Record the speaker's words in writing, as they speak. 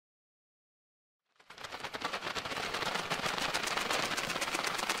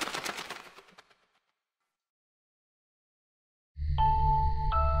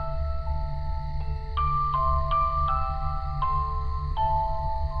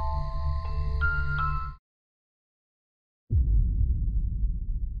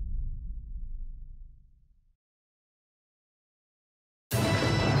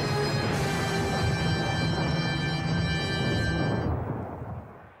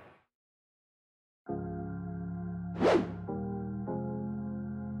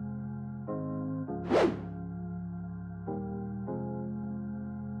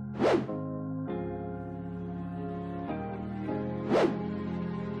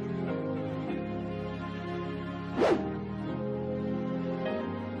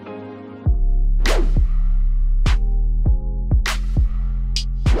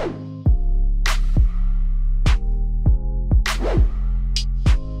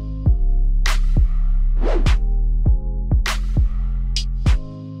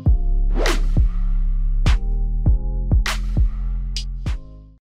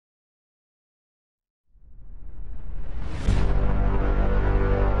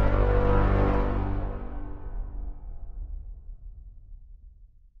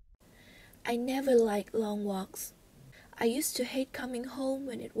I never liked long walks. I used to hate coming home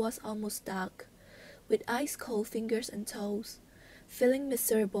when it was almost dark, with ice-cold fingers and toes, feeling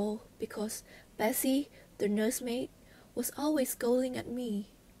miserable because Bessie, the nursemaid, was always scolding at me.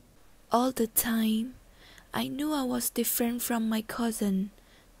 All the time, I knew I was different from my cousin,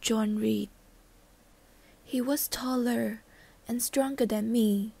 John Reed. He was taller and stronger than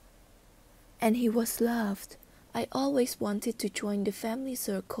me, and he was loved. I always wanted to join the family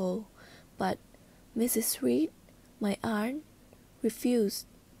circle, but Mrs. Reed, my aunt, refused.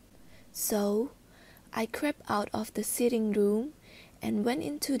 So I crept out of the sitting room and went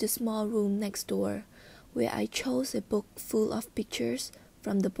into the small room next door, where I chose a book full of pictures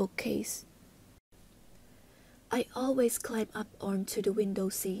from the bookcase. I always climbed up onto the window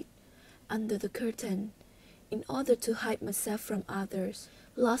seat, under the curtain, in order to hide myself from others.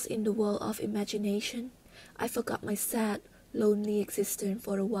 Lost in the world of imagination, I forgot my sad, lonely existence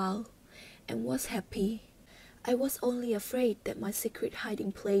for a while, and was happy. I was only afraid that my secret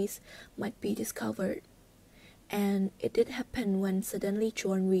hiding place might be discovered. And it did happen when suddenly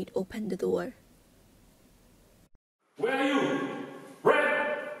John Reed opened the door. Where are you?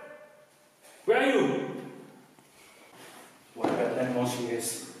 Red! Where are you? What a bad animal she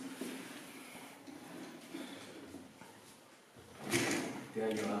is.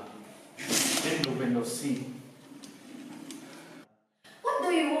 There you are. In the window seat. What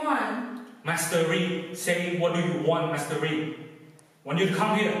do you want? Master Reed, say what do you want, Master Reed? Want you to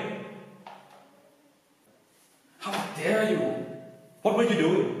come here. How dare you? What were you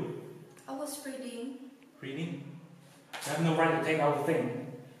doing? I was reading. Reading? You have no right to take our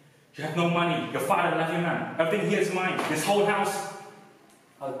thing. You have no money. Your father left you none. Everything here is mine. This whole house.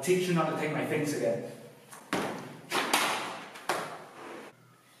 I'll teach you not to take my things again.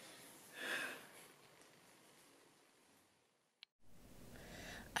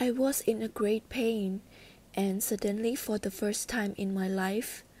 I was in a great pain, and suddenly for the first time in my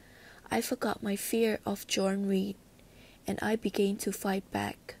life, I forgot my fear of John Reed, and I began to fight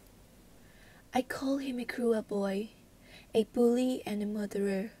back. I called him a cruel boy, a bully and a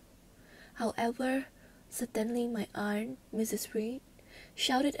murderer. However, suddenly my aunt, Mrs. Reed,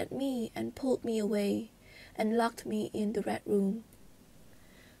 shouted at me and pulled me away and locked me in the Red Room.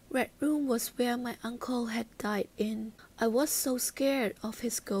 Red Room was where my uncle had died in. I was so scared of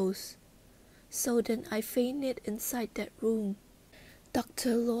his ghost. So then I fainted inside that room.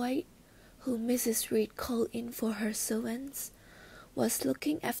 Dr. Lloyd, who Mrs. Reed called in for her servants, was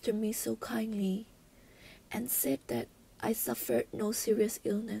looking after me so kindly, and said that I suffered no serious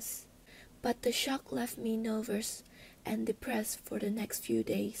illness. But the shock left me nervous and depressed for the next few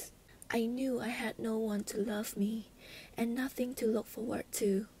days. I knew I had no one to love me and nothing to look forward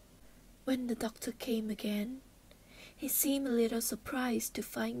to. When the doctor came again, he seemed a little surprised to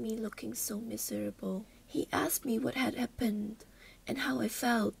find me looking so miserable. He asked me what had happened and how I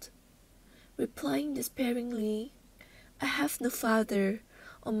felt, replying despairingly, "I have no father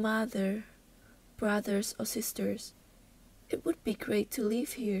or mother, brothers or sisters. It would be great to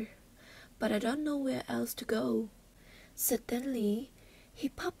live here, but I don't know where else to go." Suddenly, he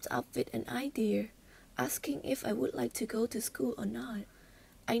popped up with an idea, asking if I would like to go to school or not.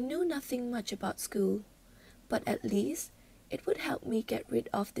 I knew nothing much about school, but at least it would help me get rid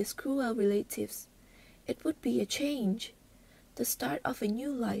of these cruel relatives. It would be a change, the start of a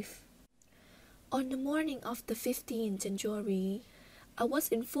new life. On the morning of the 15th January, I was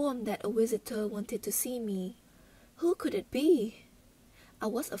informed that a visitor wanted to see me. Who could it be? I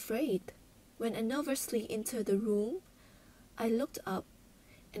was afraid. When I nervously entered the room, I looked up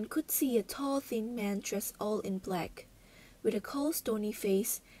and could see a tall, thin man dressed all in black, with a cold, stony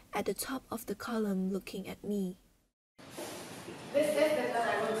face at the top of the column looking at me. This is the one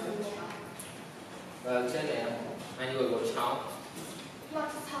I want to know. Well, Jane Eyre, and you will go child? Not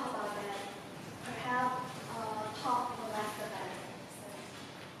to talk about that. Perhaps talk for less than that.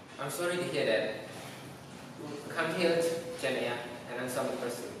 I'm sorry to hear that. Come here, Jane Eyre, and answer the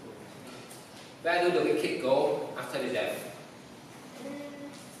question. Where do the wicked go after the death?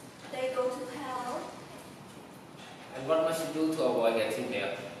 They go to hell. And what must you do to avoid getting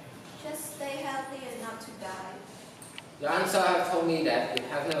there? Just stay healthy and not to die. Your answer have told me that you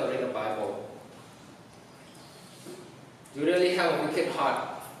have never read the Bible. You really have a wicked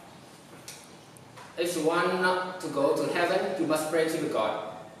heart. If you want not to go to heaven, you must pray to the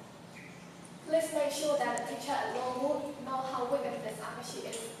God. Please make sure that the teacher at Longwood knows how wicked this Amish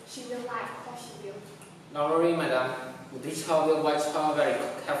is. She will lie, of course she will. Don't worry, madam. The teacher will watch her very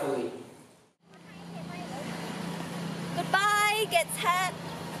carefully. Goodbye, get head.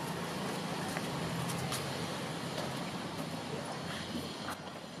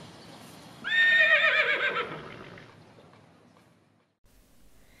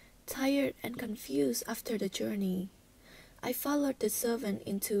 confused after the journey. I followed the servant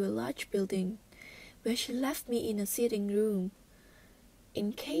into a large building, where she left me in a sitting room.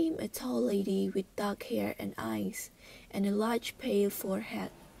 In came a tall lady with dark hair and eyes, and a large pale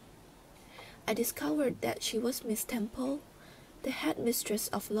forehead. I discovered that she was Miss Temple, the headmistress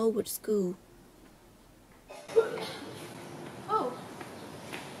of Lowood School. Oh,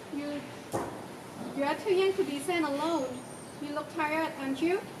 you are too young to be sent alone. You look tired, aren't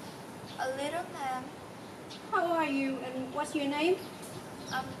you? A little, ma'am. How old are you and what's your name?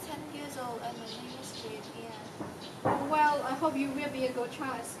 I'm 10 years old and my name is Jane Eyre. Well, I hope you will be a good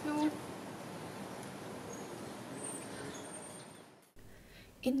child at school.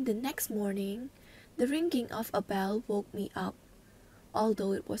 In the next morning, the ringing of a bell woke me up.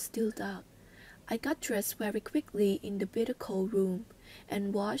 Although it was still dark, I got dressed very quickly in the bitter cold room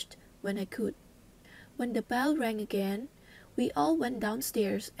and washed when I could. When the bell rang again, we all went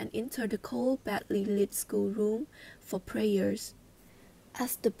downstairs and entered the cold, badly lit schoolroom for prayers.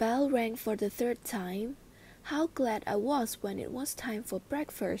 As the bell rang for the third time, how glad I was when it was time for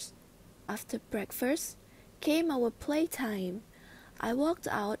breakfast. After breakfast came our playtime. I walked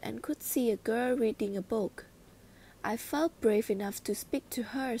out and could see a girl reading a book. I felt brave enough to speak to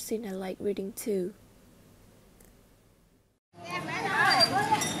her since I like reading too.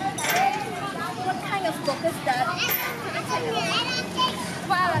 What kind of book is that?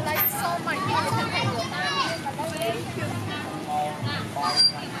 Well, I like so much.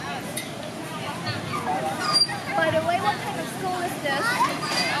 By the way, what kind of school is this?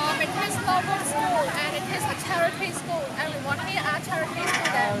 It is local school and it is a charity school. Everyone here are charity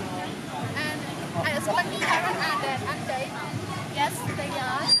students. And I expect the parents are there, aren't they? Yes, they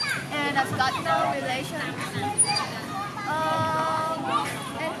are. And I've got no relation.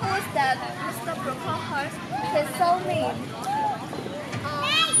 And who is that? Mr. Brocklehurst? He's so mean.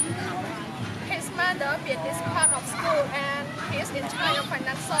 His mother being this part of school and he is in charge of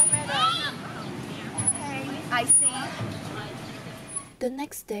financial matters. I see. The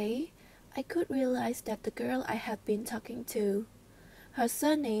next day, I could realize that the girl I had been talking to, her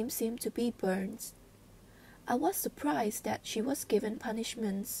surname seemed to be Burns. I was surprised that she was given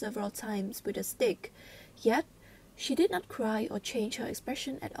punishment several times with a stick, yet she did not cry or change her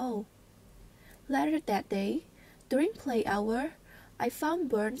expression at all. Later that day, during play hour, I found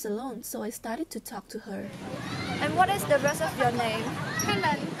Burns alone, so I started to talk to her. And what is the rest of your name?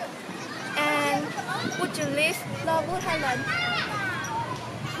 Helen. And would you leave Lowood, Helen?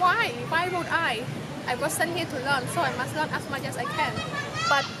 Why? Why would I? I was sent here to learn, so I must learn as much as I can.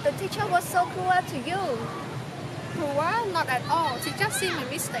 But the teacher was so cruel to you. Cruel? Not at all. She just see my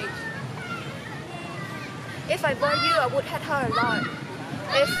mistake. If I were you, I would hit her a lot.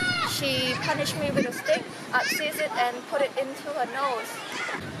 If she punished me with a stick, I'd seize it and put it into her nose.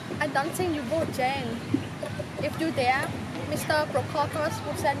 I don't think you would, Jane. If you dare, Mr. Brocklehurst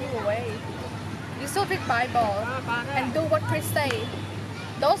will send you away. You should read Bible and do what Christ say.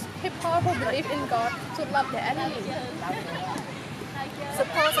 Those people who believe in God should love their enemy.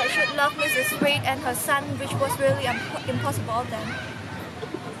 Suppose I should love Mrs. Reed and her son, which was really impossible then.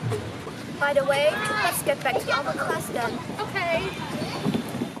 By the way, let's get back to our class then. Okay.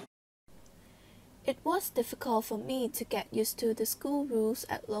 It was difficult for me to get used to the school rules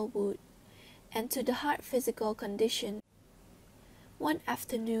at Lowood and to the hard physical condition. One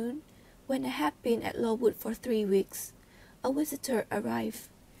afternoon, when I had been at Lowood for 3 weeks, a visitor arrived.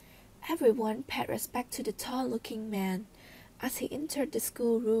 Everyone paid respect to the tall-looking man as he entered the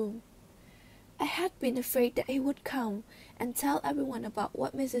schoolroom. I had been afraid that he would come and tell everyone about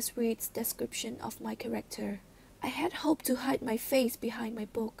what Mrs. Reed's description of my character. I had hoped to hide my face behind my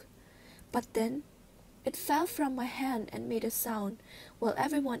book, but then it fell from my hand and made a sound while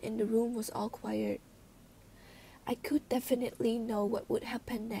everyone in the room was all quiet. I could definitely know what would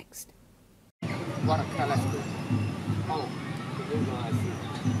happen next. What a careless girl. Oh, the little girl I see.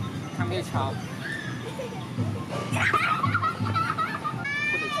 Come here, child.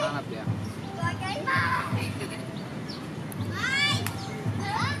 Put the child up there.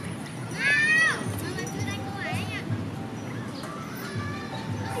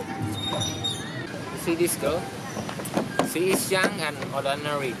 See this girl? She is young and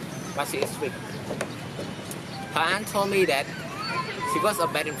ordinary, but she is sweet. Her aunt told me that she was a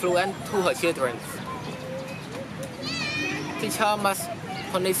bad influence to her children. Teacher must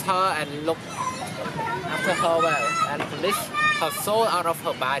punish her and look after her well and punish her soul out of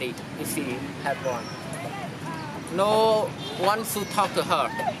her body if she had one. No one should talk to her,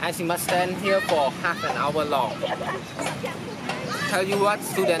 and she must stand here for half an hour long. Tell you what,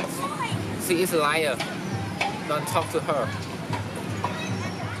 students, she is a liar. Don't talk to her.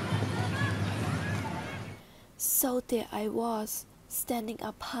 So there I was, standing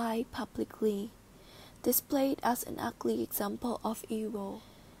up high publicly, displayed as an ugly example of evil.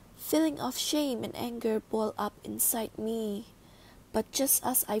 Feeling of shame and anger boiled up inside me, but just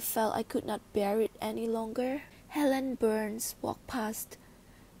as I felt I could not bear it any longer, Helen Burns walked past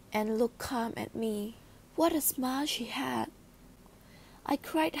and looked calm at me. What a smile she had! I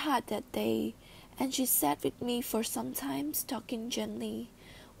cried hard that day, and she sat with me for some time, talking gently,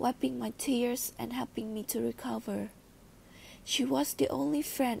 wiping my tears and helping me to recover. She was the only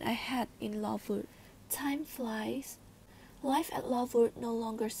friend I had in Lovewood. Time flies. Life at Lovewood no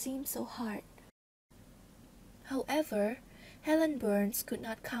longer seems so hard. However, Helen Burns could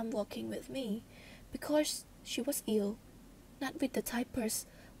not come walking with me because she was ill, not with the typhus,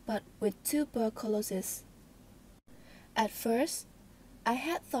 but with tuberculosis. At first, I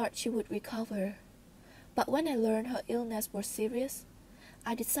had thought she would recover, but when I learned her illness was serious,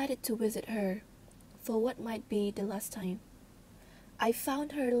 I decided to visit her for what might be the last time. I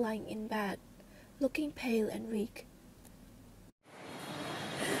found her lying in bed, looking pale and weak.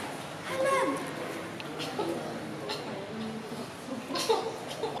 Helen!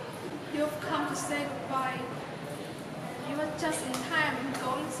 You've come to say goodbye. You are just in time. I'm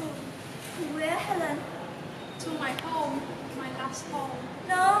going soon. Where, Helen? To my home, my last home.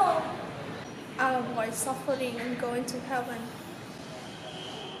 No! I'll avoid suffering and going to heaven.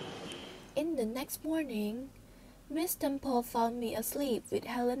 In the next morning, Miss Temple found me asleep with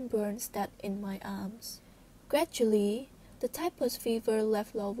Helen Burns dead in my arms. Gradually, the typhus fever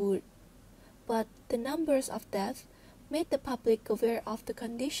left Lovewood, but the numbers of deaths made the public aware of the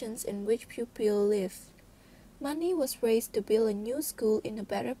conditions in which pupils lived. Money was raised to build a new school in a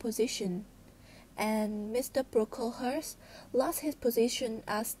better position, and Mr. Brocklehurst lost his position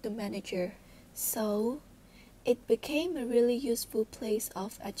as the manager. So, it became a really useful place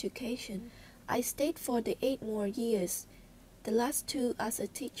of education. I stayed for the 8 more years, the last 2 as a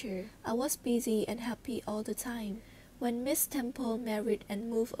teacher. I was busy and happy all the time. When Miss Temple married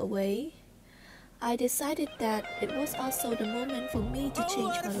and moved away, I decided that it was also the moment for me to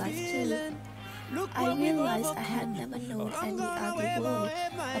change my life too. I realized I had never known any other world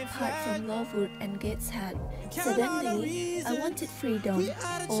apart from Lovewood and Gateshead. Suddenly, I wanted freedom,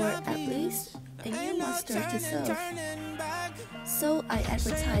 or at least a new master to serve. So I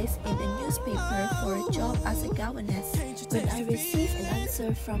advertised in a newspaper for a job as a governess. When I received an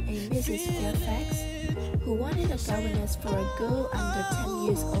answer from a Mrs. Fairfax, who wanted a governess for a girl under 10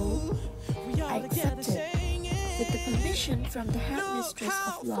 years old, I accepted, with the permission from the headmistress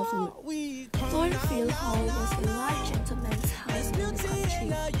of Lovewood. Thornfield Hall was a large gentleman's house in the country,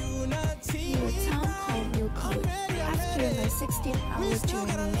 near a town called Millcote. After my 16-hour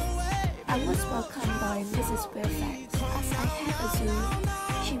journey, I was welcomed by Mrs. Fairfax. As I had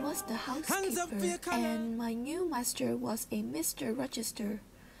assumed, she was the housekeeper, and my new master was a Mr. Rochester,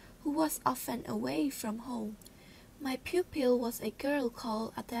 who was often away from home. My pupil was a girl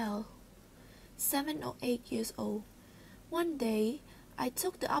called Adele, 7 or 8 years old. One day, I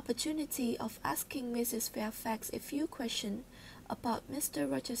took the opportunity of asking Mrs. Fairfax a few questions about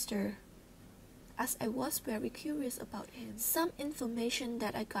Mr. Rochester, as I was very curious about him. Some information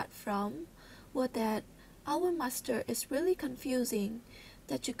that I got from were that our master is really confusing,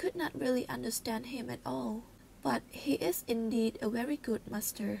 that you could not really understand him at all, but he is indeed a very good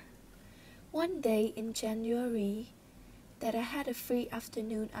master. One day in January, that I had a free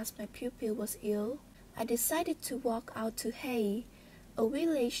afternoon as my pupil was ill, I decided to walk out to Hay, a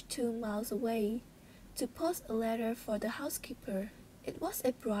village 2 miles away, to post a letter for the housekeeper. It was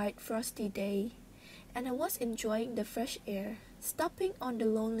a bright, frosty day, and I was enjoying the fresh air. Stopping on the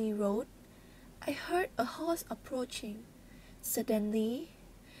lonely road, I heard a horse approaching. Suddenly,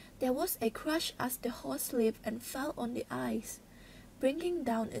 there was a crash as the horse slipped and fell on the ice, bringing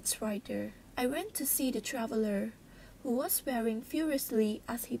down its rider. I ran to see the traveler, who was swearing furiously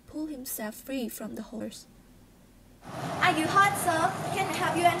as he pulled himself free from the horse. Are you hurt, sir? Can I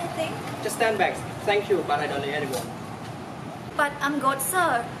help you anything? Just stand back. Thank you, but I don't need anyone. But I'm good,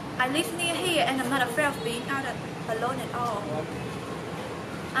 sir. I live near here and I'm not afraid of being out alone at all.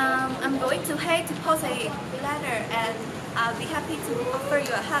 I'm going to Hay to post a letter, and I'll be happy to offer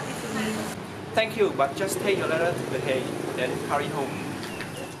you a hug if you need. Thank you, but just take your letter to the hay, then hurry home.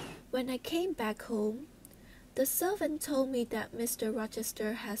 When I came back home, the servant told me that Mr.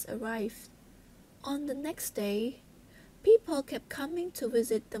 Rochester has arrived. On the next day, people kept coming to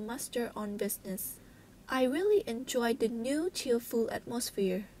visit the master on business. I really enjoyed the new cheerful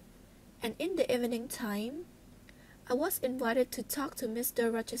atmosphere, and in the evening time, I was invited to talk to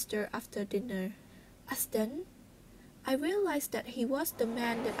Mr. Rochester after dinner. As then, I realized that he was the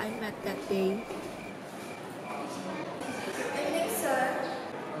man that I met that day.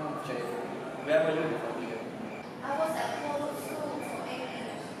 Where were you before here? I was at public school for 8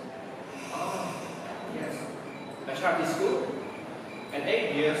 years. Oh, yes. A charity school? And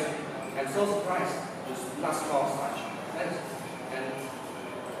 8 years, and so surprised to last call such. And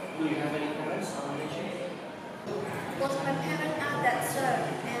do you have any comments on the change? Both my parents are that, sir,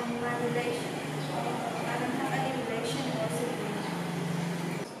 and my relation. I don't have any relation or sibling.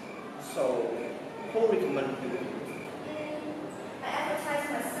 So, who recommended you? I advertised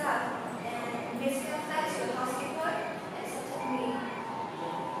myself, and Miss contacts the housekeeper and accepted me.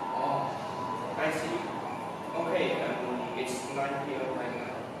 Oh, I see. Okay, it's 9 p.m. right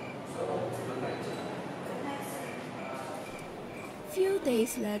now. So, good night. Good night, sir. Few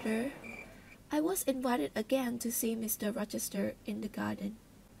days later, I was invited again to see Mr. Rochester in the garden.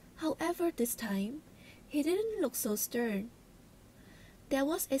 However, this time, he didn't look so stern. There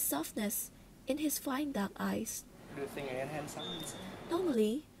was a softness in his fine dark eyes. Do you think I am handsome?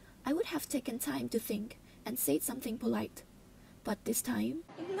 Normally, I would have taken time to think and said something polite. But this time,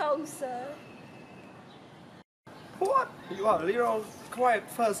 No, sir. What? You are a little quiet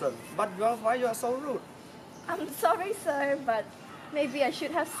person, but why you are so rude? I'm sorry, sir, but maybe I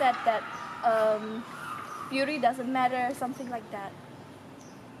should have said that beauty doesn't matter, something like that.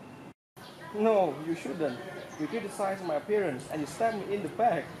 No, you shouldn't. You criticize my appearance and you stab me in the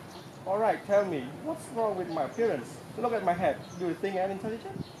back. Alright, tell me, what's wrong with my appearance? Look at my head. Do you think I'm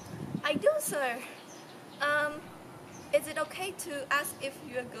intelligent? I do, sir. Is it okay to ask if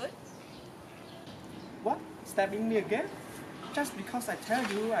you're good? What? Stabbing me again? Just because I tell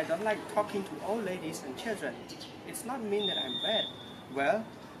you I don't like talking to old ladies and children, it's not mean that I'm bad. Well,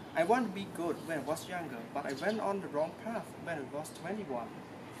 I want to be good when I was younger, but I went on the wrong path when I was 21.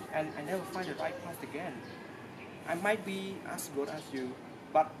 And I never find the right path again. I might be as good as you,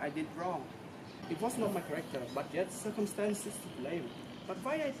 but I did wrong. It was not my character, but yet circumstances to blame. But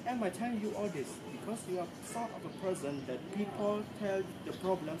why am I telling you all this? Because you are sort of a person that people tell the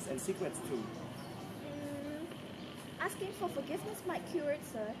problems and secrets to. Asking for forgiveness might cure it,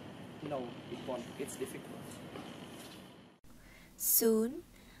 sir. No, it won't. It's difficult. soon,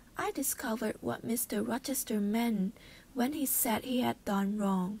 I discovered what Mr. Rochester meant when he said he had done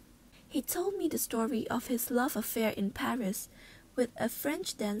wrong. He told me the story of his love affair in Paris with a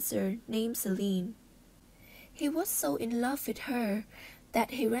French dancer named Céline. He was so in love with her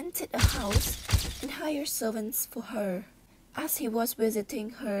that he rented a house and hired servants for her. As he was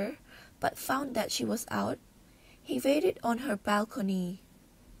visiting her but found that she was out, he waited on her balcony.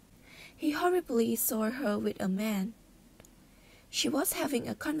 He horribly saw her with a man. She was having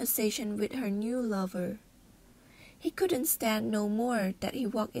a conversation with her new lover. He couldn't stand no more that he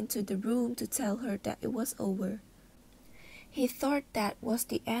walked into the room to tell her that it was over. He thought that was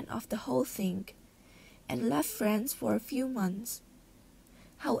the end of the whole thing, and left France for a few months.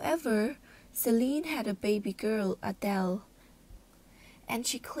 However, Céline had a baby girl, Adele, and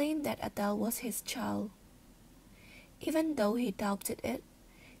she claimed that Adele was his child. Even though he doubted it,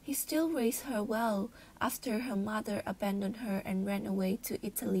 he still raised her well after her mother abandoned her and ran away to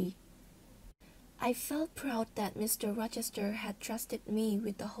Italy. I felt proud that Mr. Rochester had trusted me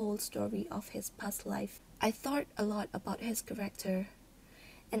with the whole story of his past life. I thought a lot about his character,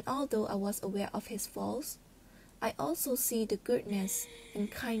 and although I was aware of his faults, I also see the goodness and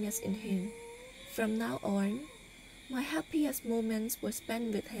kindness in him. From now on, my happiest moments were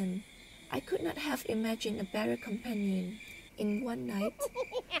spent with him. I could not have imagined a better companion. In one night,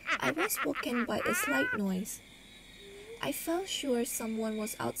 I was woken by a slight noise. I felt sure someone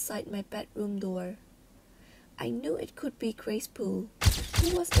was outside my bedroom door. I knew it could be Grace Poole,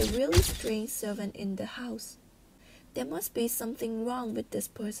 who was a really strange servant in the house. There must be something wrong with this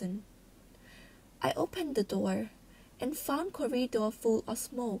person. I opened the door and found corridor full of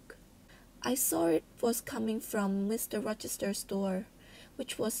smoke. I saw it was coming from Mr. Rochester's door,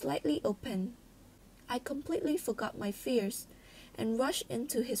 which was slightly open. I completely forgot my fears and rushed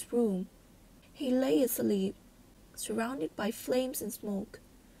into his room. He lay asleep, surrounded by flames and smoke.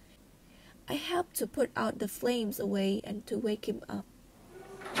 I helped to put out the flames away and to wake him up.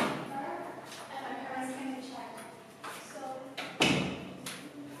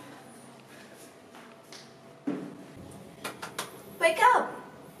 Wake up!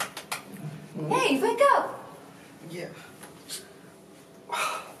 Hey, wake up! Yeah.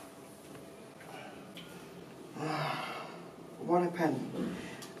 What happened?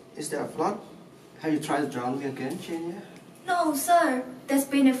 Is there a flood? Have you tried to drown me again, Jane? No, sir. There's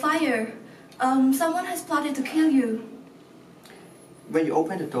been a fire. Someone has plotted to kill you. When you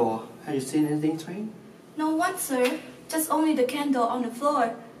opened the door, have you seen anything strange? No one, sir. Just only the candle on the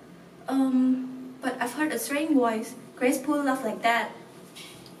floor. But I've heard a strange voice. Grace Poole laughed like that.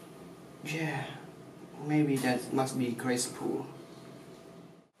 Yeah, maybe that must be graceful.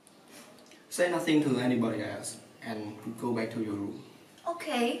 Say nothing to anybody else and go back to your room.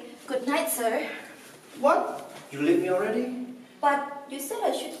 Okay, good night, sir. What? You leave me already? But you said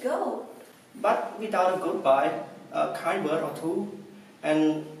I should go. But without a goodbye, a kind word or two,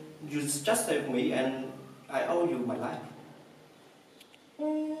 and you just saved me and I owe you my life.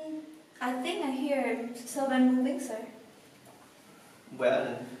 I think I hear someone moving, sir.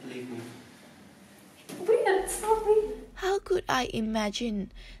 Well, leave me. Weird, sorry. How could I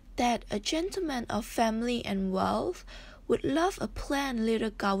imagine that a gentleman of family and wealth would love a plain little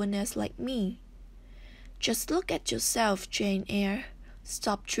governess like me? Just look at yourself, Jane Eyre.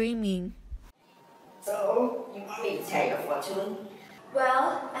 Stop dreaming. So, you want me to tell your fortune?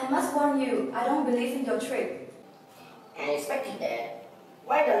 Well, I must warn you, I don't believe in your trick. I expected that.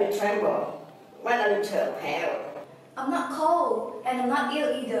 Why don't you tremble? Why don't you turn pale? I'm not cold, and I'm not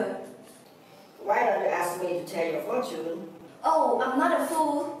ill either. Why don't you ask me to tell your fortune? Oh, I'm not a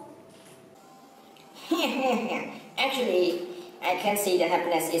fool. Actually, I can see the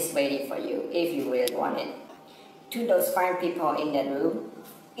happiness is waiting for you if you really want it. To those fine people in that room,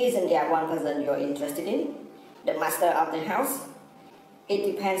 isn't there one person you're interested in? The master of the house? It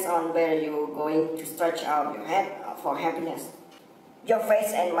depends on whether you're going to stretch out your head for happiness. Your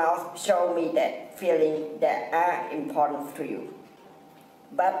face and mouth show me that feeling that are important to you.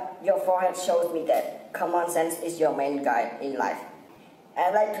 But your forehead shows me that common sense is your main guide in life.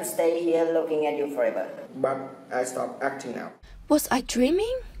 I'd like to stay here looking at you forever. But I stopped acting now. Was I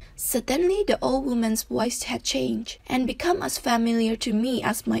dreaming? Suddenly the old woman's voice had changed and become as familiar to me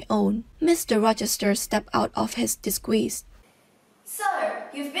as my own. Mr. Rochester stepped out of his disguise. Sir,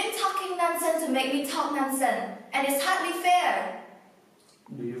 you've been talking nonsense to make me talk nonsense, and it's hardly fair.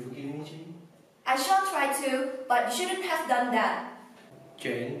 Do you forgive me, Jane? I shall try to, but you shouldn't have done that.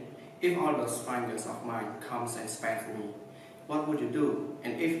 Jane, if all those fine girls of mine comes and spank me, what would you do?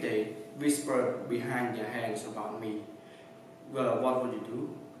 And if they whisper behind their hands about me, well, what would you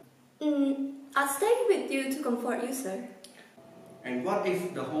do? I'll stay with you to comfort you, sir. And what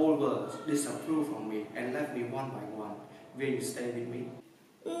if the whole world disapproved of me and left me one by one? Will you stay with me?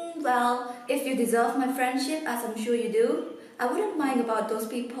 Well, if you deserve my friendship, as I'm sure you do, I wouldn't mind about those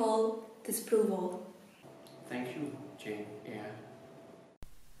people's disapproval. Thank you, Jane Eyre.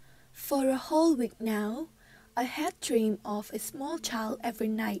 For a whole week now, I had dreamed of a small child every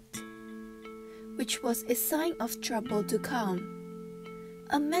night, which was a sign of trouble to come.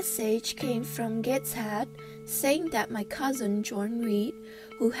 A message came from Gateshead saying that my cousin John Reed,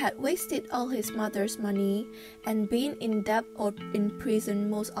 who had wasted all his mother's money and been in debt or in prison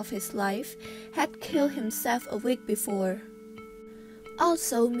most of his life, had killed himself a week before.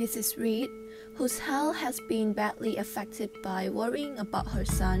 Also, Mrs. Reed, whose health has been badly affected by worrying about her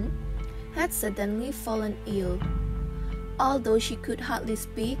son, had suddenly fallen ill. Although she could hardly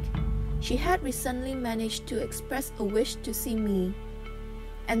speak, she had recently managed to express a wish to see me.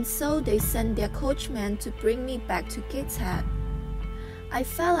 And so they sent their coachman to bring me back to Gateshead. I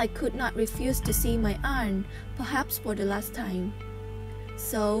felt I could not refuse to see my aunt, perhaps for the last time.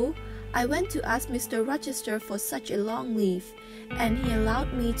 So I went to ask Mr. Rochester for such a long leave, and he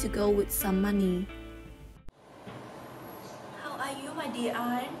allowed me to go with some money. How are you, my dear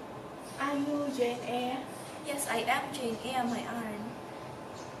aunt? Are you Jane Eyre? Yes, I am Jane Eyre, my aunt.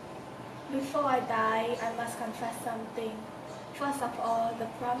 Before I die, I must confess something. First of all, the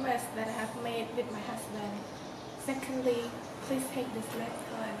promise that I have made with my husband. Secondly, please take this letter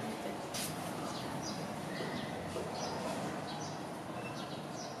and read it.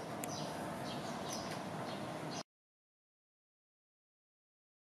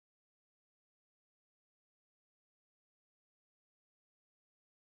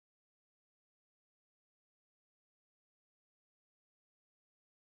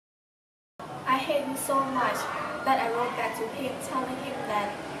 I hate you so much that I wrote back to him telling him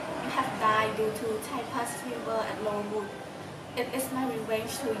that you have died due to typhus fever at Lowood. It is my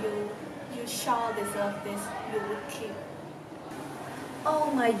revenge to you. You shall deserve this, you would keep.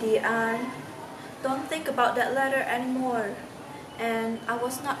 Oh, my dear aunt, don't think about that letter anymore. And I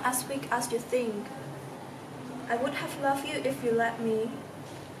was not as weak as you think. I would have loved you if you let me.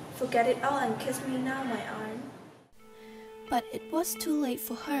 Forget it all and kiss me now, my aunt. But it was too late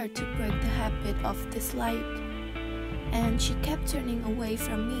for her to break the habit of dislike, and she kept turning away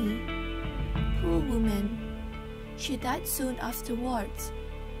from me. Poor woman. She died soon afterwards,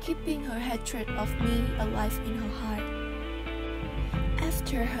 keeping her hatred of me alive in her heart.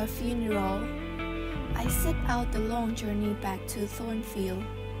 After her funeral, I set out the long journey back to Thornfield.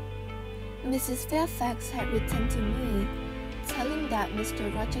 Mrs. Fairfax had written to me, telling that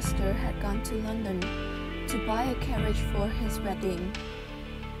Mr. Rochester had gone to London to buy a carriage for his wedding.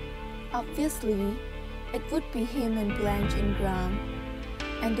 Obviously, it would be him and Blanche in ground,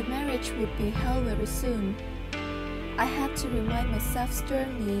 and the marriage would be held very soon. I had to remind myself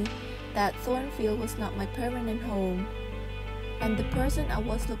sternly that Thornfield was not my permanent home, and the person I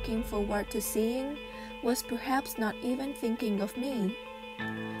was looking forward to seeing was perhaps not even thinking of me.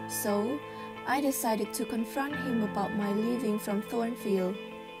 So, I decided to confront him about my leaving from Thornfield.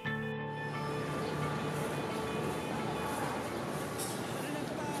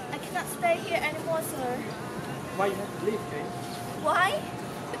 I cannot stay here anymore, sir. Why you have to leave, Jane? Why?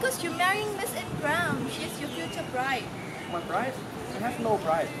 Because you're marrying Miss Brown. She is your future bride. My bride? I have no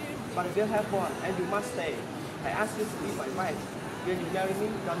bride, but I will have one, and you must stay. I ask you to be my wife. Will you marry me?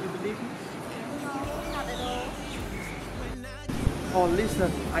 Don't you believe me? No, not at all. Oh, listen,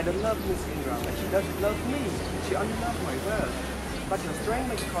 I don't love Miss Ingram, and she doesn't love me. She only loves my words. But your strength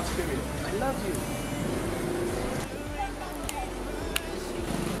makes cross spirit. I love you.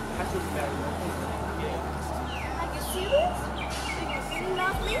 I should marry you. Are you serious? Do you really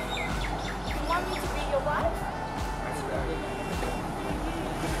love me? You want me to be your wife? I swear.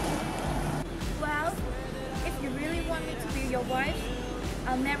 Well, if you really want me to be your wife,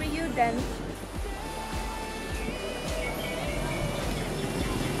 I'll marry you then.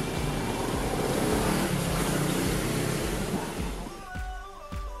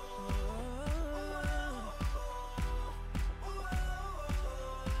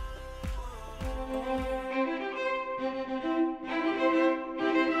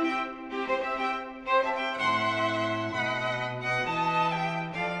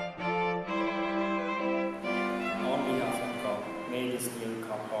 On behalf of God, may this new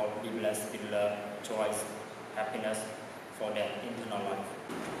couple be blessed with love, joy, happiness for their eternal life.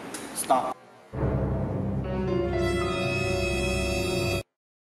 Stop.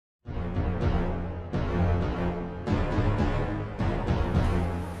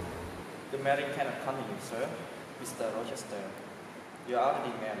 The marriage cannot continue, sir. Mr. Rochester, you are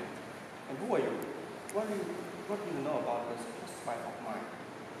already married. And who are you? What do you know about this wife of mine?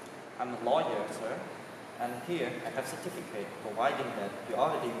 I'm a lawyer, sir, and here I have certificate providing that you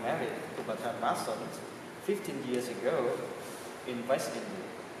already married to Bertrand Mason 15 years ago in West India.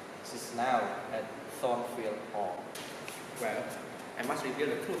 She's now at Thornfield Hall. Well, I must reveal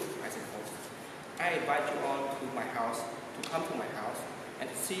the truth, I suppose. I invite you all to my house, to come to my house, and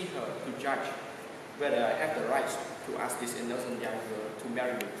to see her, to judge whether I have the right to ask this innocent young girl to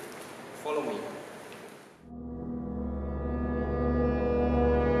marry me. Follow me.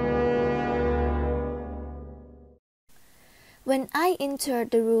 When I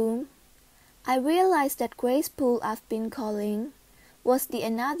entered the room, I realized that Grace Poole I've been calling was the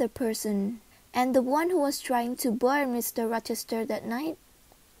another person, and the one who was trying to burn Mr. Rochester that night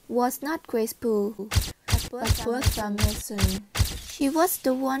was not Grace Poole, but Bertha Mason. She was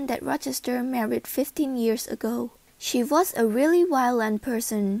the one that Rochester married 15 years ago. She was a really violent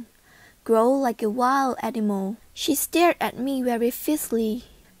person, grow like a wild animal. She stared at me very fiercely.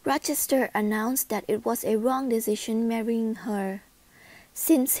 Rochester announced that it was a wrong decision marrying her,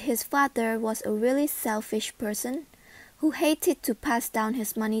 since his father was a really selfish person who hated to pass down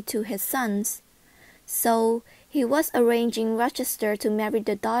his money to his sons. So he was arranging Rochester to marry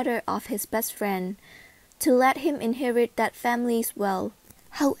the daughter of his best friend, to let him inherit that family's wealth.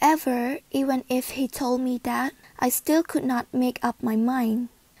 However, even if he told me that, I still could not make up my mind.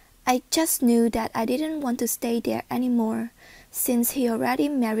 I just knew that I didn't want to stay there anymore, since he already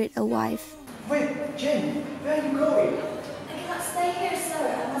married a wife. Wait, Jane, where are you going? I cannot stay here, sir.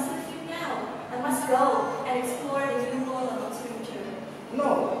 I must leave you now. I must go and explore the new world of literature.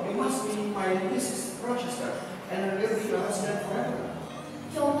 No, you must be my Mrs. Rochester, and I will be your husband forever.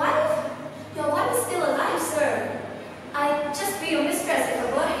 Your wife? Your wife is still alive, sir. I'd just be your mistress if I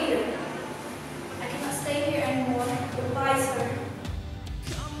were here. I cannot stay here anymore. Goodbye, sir.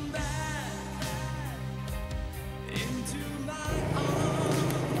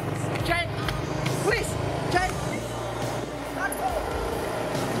 Jane, please, Jane.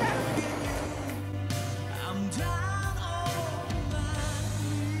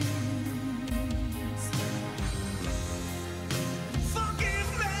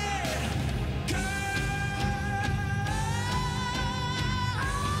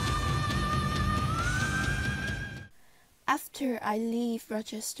 After I leave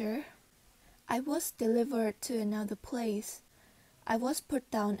Rochester, I was delivered to another place. I was put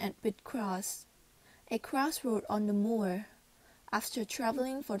down at Whitcross, a crossroad on the moor, after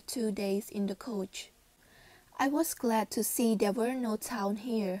traveling for 2 days in the coach. I was glad to see there were no town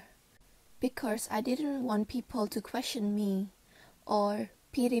here, because I didn't want people to question me or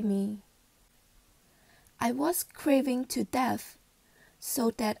pity me. I was craving to death,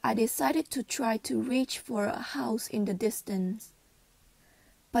 so that I decided to try to reach for a house in the distance.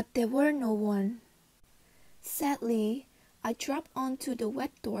 But there were no one. Sadly, I dropped onto the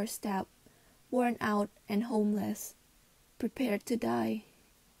wet doorstep, worn out and homeless, prepared to die.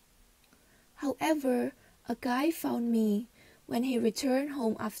 However, a guy found me when he returned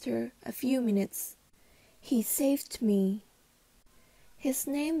home after a few minutes. He saved me. His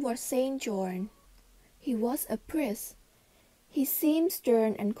name was Saint John. He was a priest. He seemed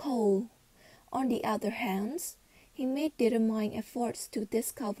stern and cold. On the other hand, he made determined efforts to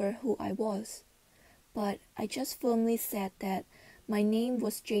discover who I was. But I just firmly said that my name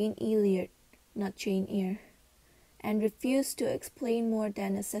was Jane Eyre, not Jane Eyre, and refused to explain more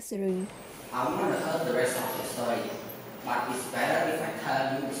than necessary. I want to hear the rest of the story, but it's better if I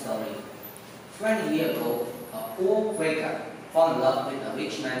tell you the story. 20 years ago, a poor Quaker fell in love with a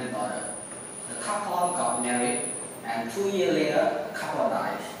rich man's daughter. The couple got married, and 2 years later, the couple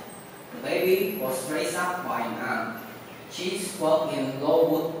died. The baby was raised up by an aunt. She worked in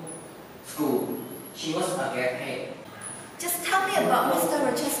Lowood School. She was a get-paid. Just tell me about Mr.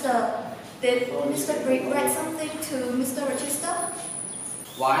 Rochester. Did Mr. Brick write something to Mr. Rochester?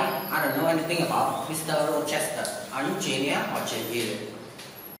 Why? I don't know anything about Mr. Rochester. Are you Jane Eyre or Jane Eyre?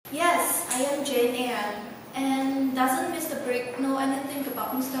 Yes, I am Jane Eyre. And doesn't Mr. Brick know anything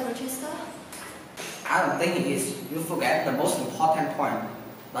about Mr. Rochester? I don't think it is. You forget the most important point.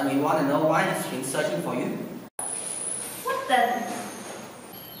 Don't you want to know why he's been searching for you? What then?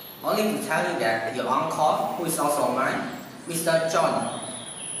 Only to tell you that your uncle, who is also mine, Mr. John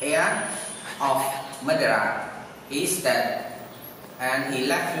Eyre of Madeira, is dead, and he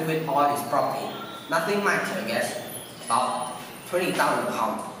left you with all his property. Nothing much, I guess. About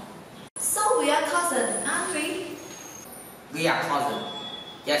 £20,000. So we are cousins, aren't we? We are cousins.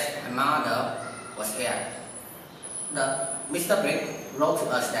 Yes, my mother was here. Mr. Brick wrote to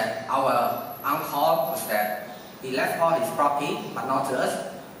us that our uncle was dead. He left all his property, but not to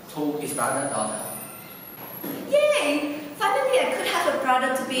us, to his brother's daughter. Yay! Finally I could have a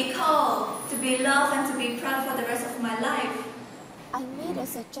brother to be called, to be loved and to be proud for the rest of my life. I made a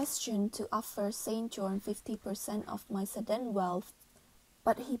suggestion to offer St. John 50% of my sudden wealth,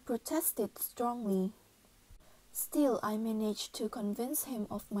 but he protested strongly. Still, I managed to convince him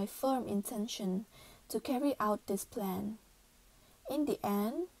of my firm intention to carry out this plan. In the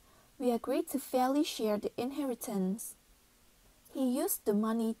end, we agreed to fairly share the inheritance. He used the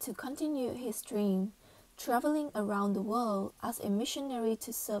money to continue his dream, traveling around the world as a missionary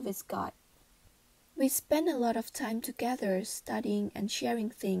to service God. We spent a lot of time together studying and sharing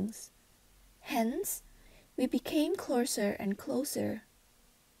things. Hence, we became closer and closer.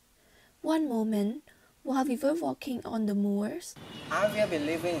 One moment, while we were walking on the moors, I will be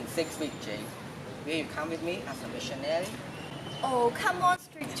leaving in 6 weeks, Jane. Will you come with me as a missionary? Oh, come on,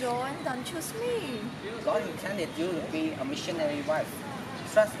 Street John, don't choose me. God intended you to be a missionary wife.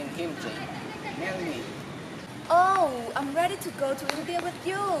 Trust in Him, Jane. Marry me. Oh, I'm ready to go to India with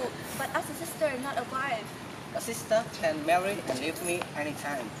you, but as a sister, not a wife. A sister can marry and leave me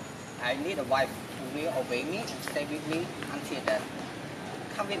anytime. I need a wife who will obey me and stay with me until death.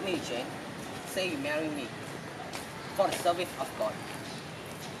 Come with me, Jane. Say you marry me for the service of God.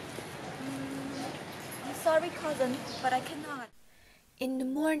 I'm sorry, cousin, but I cannot. in the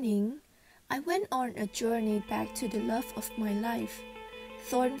morning, I went on a journey back to the love of my life,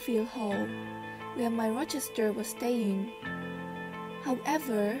 Thornfield Hall, where my Rochester was staying.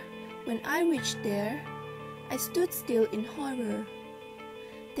 However, when I reached there, I stood still in horror.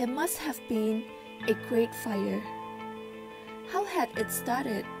 There must have been a great fire. How had it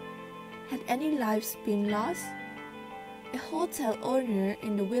started? Had any lives been lost? A hotel owner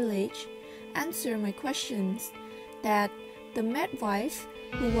in the village answered my questions that the midwife,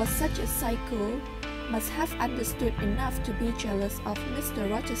 who was such a psycho, must have understood enough to be jealous of Mr.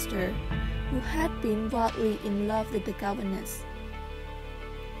 Rochester, who had been wildly in love with the governess.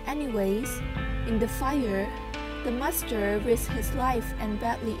 Anyways, in the fire, the master risked his life and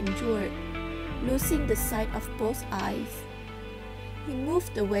badly injured, losing the sight of both eyes. He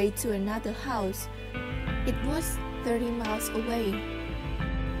moved away to another house. It was 30 miles away.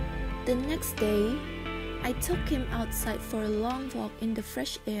 The next day, I took him outside for a long walk in the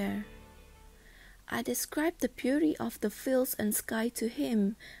fresh air. I described the beauty of the fields and sky to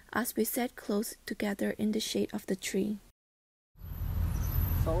him as we sat close together in the shade of the tree.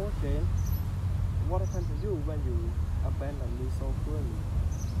 So, Jane, what happened to you when you abandoned me so cruelly?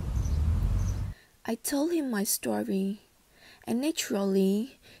 I told him my story, and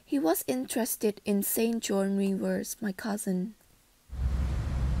naturally, he was interested in St. John Rivers, my cousin.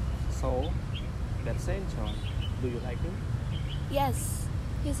 So, that Saint John, do you like him? Yes,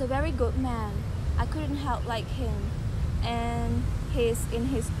 he's a very good man. I couldn't help like him. And he's in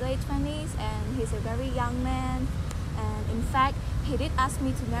his late 20s and he's a very young man. And in fact, he did ask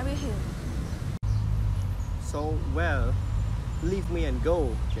me to marry him. So, well, leave me and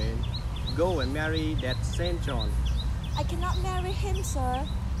go, Jane. Go and marry that Saint John. I cannot marry him, sir.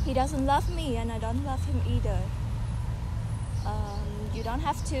 He doesn't love me and I don't love him either. You don't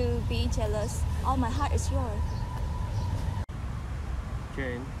have to be jealous. All my heart is yours.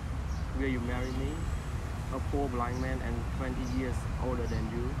 Jane, will you marry me? A poor blind man and 20 years older than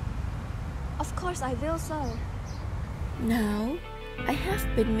you. Of course I will, sir. Now, I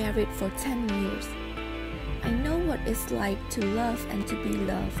have been married for 10 years. I know what it's like to love and to be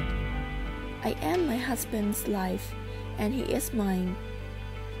loved. I am my husband's life, and he is mine.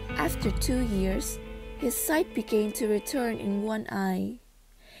 After 2 years, his sight began to return in one eye.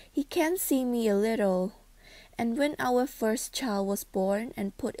 He can see me a little, and when our first child was born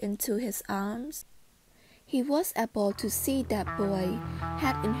and put into his arms, he was able to see that boy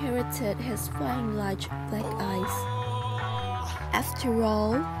had inherited his fine large black eyes. After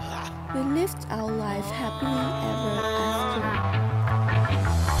all, we lived our life happily ever after.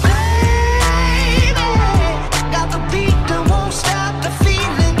 Baby, got the beat that won't stop, the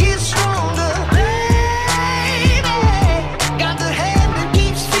feeling gets stronger. Baby, got the hand that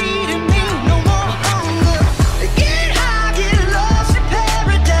keeps feeding me, no more hunger. Get high, get lost in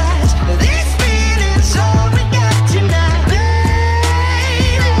paradise. This feeling's all we got tonight.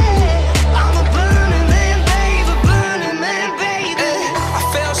 Baby, I'm a burning man, baby, burning man, baby. I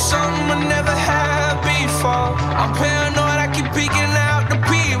felt something I never had before. I'm paranoid, I keep peeking out the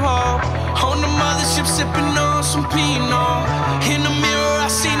peephole. On the mothership, sipping on some Pinot. In the mirror, I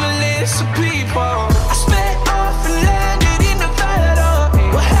seen a list of people. I sped off and landed in Nevada.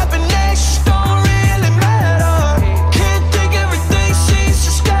 What happened next just don't really matter. Can't think, everything seems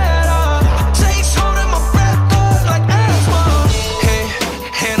to scatter. Takes holding my breath up like asthma. Hey,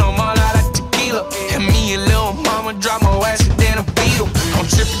 hand on my lot of tequila. And me and little mama drop my ass than a beetle. I'm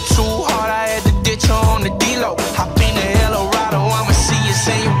tripping too hard, I had to ditch her on the D-Lo.